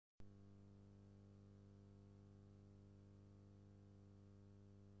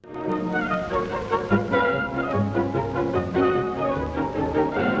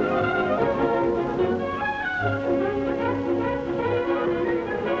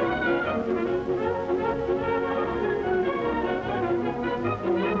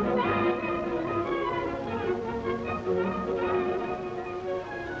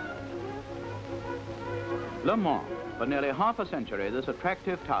Le Mans. For nearly half a century, this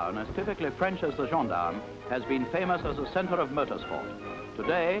attractive town, as typically French as the gendarme, has been famous as a center of motorsport.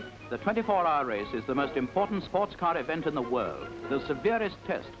 Today, the 24-hour race is the most important sports car event in the world, the severest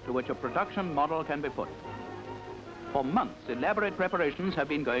test to which a production model can be put. For months, elaborate preparations have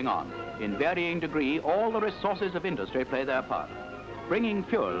been going on. In varying degree, all the resources of industry play their part. Bringing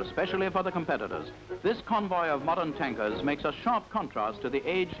fuel, especially for the competitors, this convoy of modern tankers makes a sharp contrast to the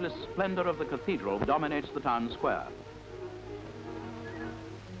ageless splendor of the cathedral that dominates the town square.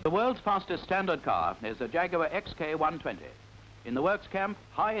 The world's fastest standard car is the Jaguar XK120. In the works camp,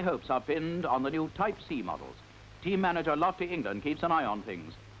 high hopes are pinned on the new Type C models. Team manager Lofty England keeps an eye on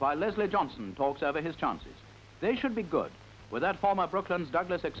things, while Leslie Johnson talks over his chances. They should be good. With that former Brooklands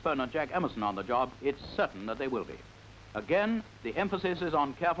Douglas exponent Jack Emerson on the job, it's certain that they will be. Again, the emphasis is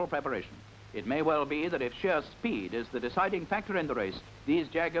on careful preparation. It may well be that if sheer speed is the deciding factor in the race, these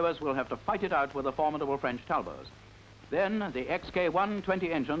Jaguars will have to fight it out with the formidable French Talbots. Then the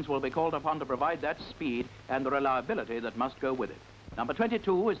XK120 engines will be called upon to provide that speed and the reliability that must go with it. Number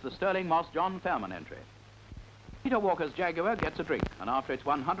 22 is the Sterling Moss John Fairman entry. Peter Walker's Jaguar gets a drink, and after its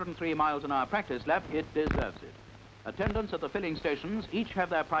 103 miles an hour practice lap, it deserves it. Attendants at the filling stations each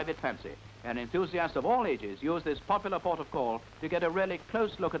have their private fancy, and enthusiasts of all ages use this popular port of call to get a really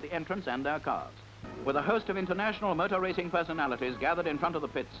close look at the entrants and their cars. With a host of international motor racing personalities gathered in front of the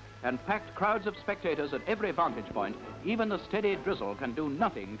pits and packed crowds of spectators at every vantage point, even the steady drizzle can do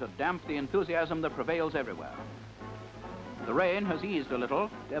nothing to damp the enthusiasm that prevails everywhere. The rain has eased a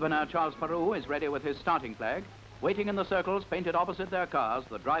little. Debonair Charles Peru is ready with his starting flag. Waiting in the circles painted opposite their cars,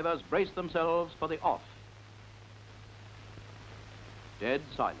 the drivers brace themselves for the off. Dead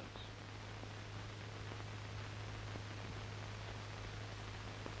silence.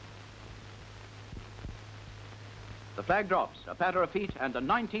 The flag drops, a patter of feet, and the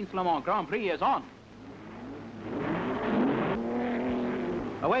 19th Le Mans Grand Prix is on.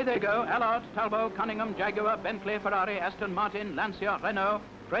 Away they go, Allard, Talbot, Cunningham, Jaguar, Bentley, Ferrari, Aston Martin, Lancia, Renault,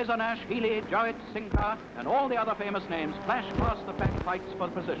 Fraser-Nash, Healy, Jowett, Sinclair, and all the other famous names flash past the packed fights for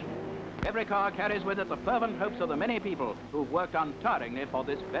position. Every car carries with it the fervent hopes of the many people who've worked untiringly for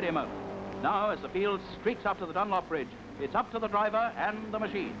this very moment. Now, as the field streaks up to the Dunlop Bridge, it's up to the driver and the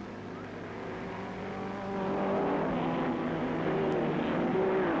machine.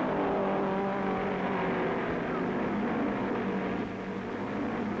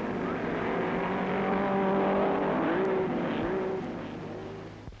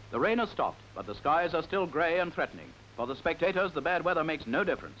 The rain has stopped, but the skies are still grey and threatening. For the spectators, the bad weather makes no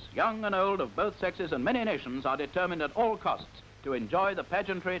difference. Young and old of both sexes and many nations are determined at all costs to enjoy the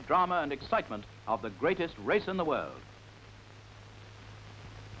pageantry, drama, and excitement of the greatest race in the world.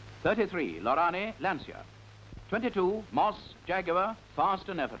 33, Lorani, Lancia. 22, Moss, Jaguar, fast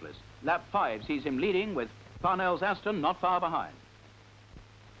and effortless. Lap 5 sees him leading with Parnell's Aston not far behind.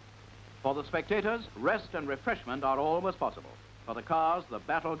 For the spectators, rest and refreshment are always possible. For the cars, the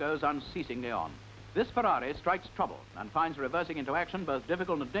battle goes unceasingly on. This Ferrari strikes trouble and finds reversing into action both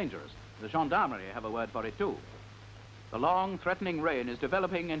difficult and dangerous. The gendarmerie have a word for it too. The long, threatening rain is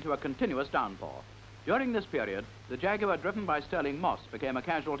developing into a continuous downpour. During this period, the Jaguar driven by Sterling Moss became a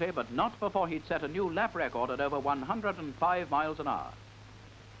casualty, but not before he'd set a new lap record at over 105 miles an hour.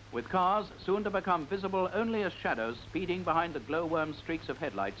 With cars soon to become visible only as shadows speeding behind the glowworm streaks of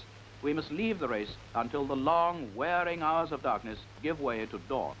headlights, we must leave the race until the long, wearing hours of darkness give way to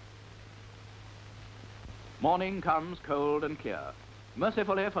dawn. Morning comes cold and clear.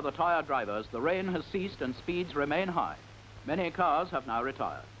 Mercifully for the tired drivers, the rain has ceased and speeds remain high. Many cars have now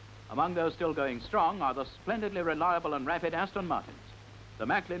retired. Among those still going strong are the splendidly reliable and rapid Aston Martins. The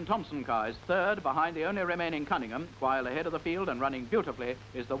Macklin Thompson car is third behind the only remaining Cunningham, while ahead of the field and running beautifully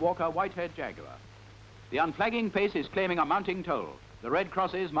is the Walker Whitehead Jaguar. The unflagging pace is claiming a mounting toll. The red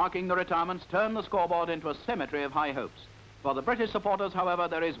crosses marking the retirements turn the scoreboard into a cemetery of high hopes. For the British supporters, however,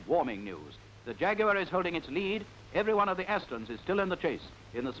 there is warming news. The Jaguar is holding its lead. Every one of the Astons is still in the chase.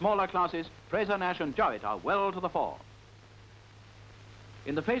 In the smaller classes, Fraser-Nash and Jowett are well to the fore.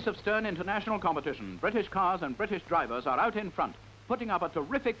 In the face of stern international competition, British cars and British drivers are out in front, putting up a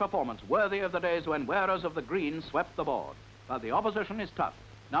terrific performance worthy of the days when wearers of the green swept the board. But the opposition is tough.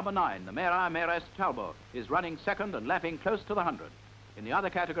 Number 9, the Mayrest Talbot, is running second and lapping close to the 100. In the other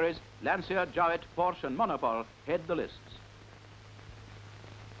categories, Lancia, Jowett, Porsche and Monopole head the lists.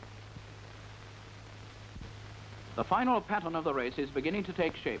 The final pattern of the race is beginning to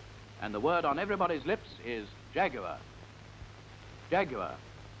take shape, and the word on everybody's lips is Jaguar. Jaguar.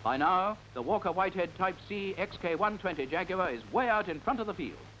 By now, the Walker Whitehead Type C XK120 Jaguar is way out in front of the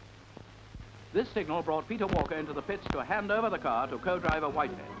field. This signal brought Peter Walker into the pits to hand over the car to co-driver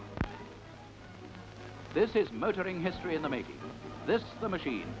Whitehead. This is motoring history in the making. This the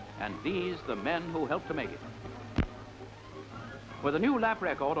machine, and these the men who helped to make it. With a new lap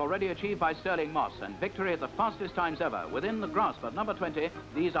record already achieved by Sterling Moss and victory at the fastest times ever within the grasp of number 20,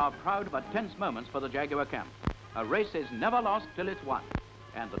 these are proud but tense moments for the Jaguar camp. A race is never lost till it's won,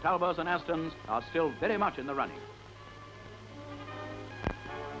 and the Talbots and Astons are still very much in the running.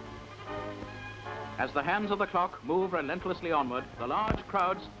 As the hands of the clock move relentlessly onward, the large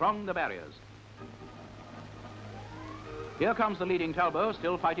crowds throng the barriers. Here comes the leading Talbot,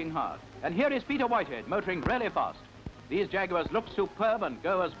 still fighting hard. And here is Peter Whitehead, motoring really fast. These Jaguars look superb and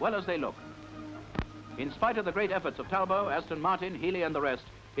go as well as they look. In spite of the great efforts of Talbot, Aston Martin, Healey and the rest,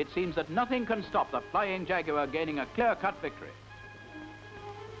 it seems that nothing can stop the flying Jaguar gaining a clear-cut victory.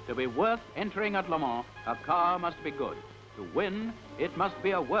 To be worth entering at Le Mans, a car must be good. To win, it must be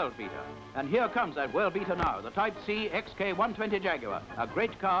a world beater. And here comes that world beater now, the Type C XK120 Jaguar, a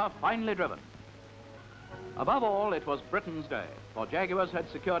great car finely driven. Above all, it was Britain's day, for Jaguars had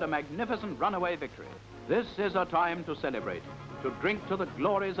secured a magnificent runaway victory. This is a time to celebrate, to drink to the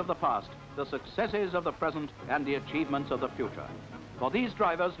glories of the past, the successes of the present, and the achievements of the future. For these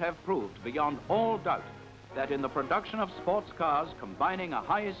drivers have proved beyond all doubt that in the production of sports cars combining a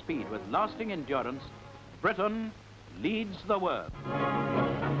high speed with lasting endurance, Britain leads the world.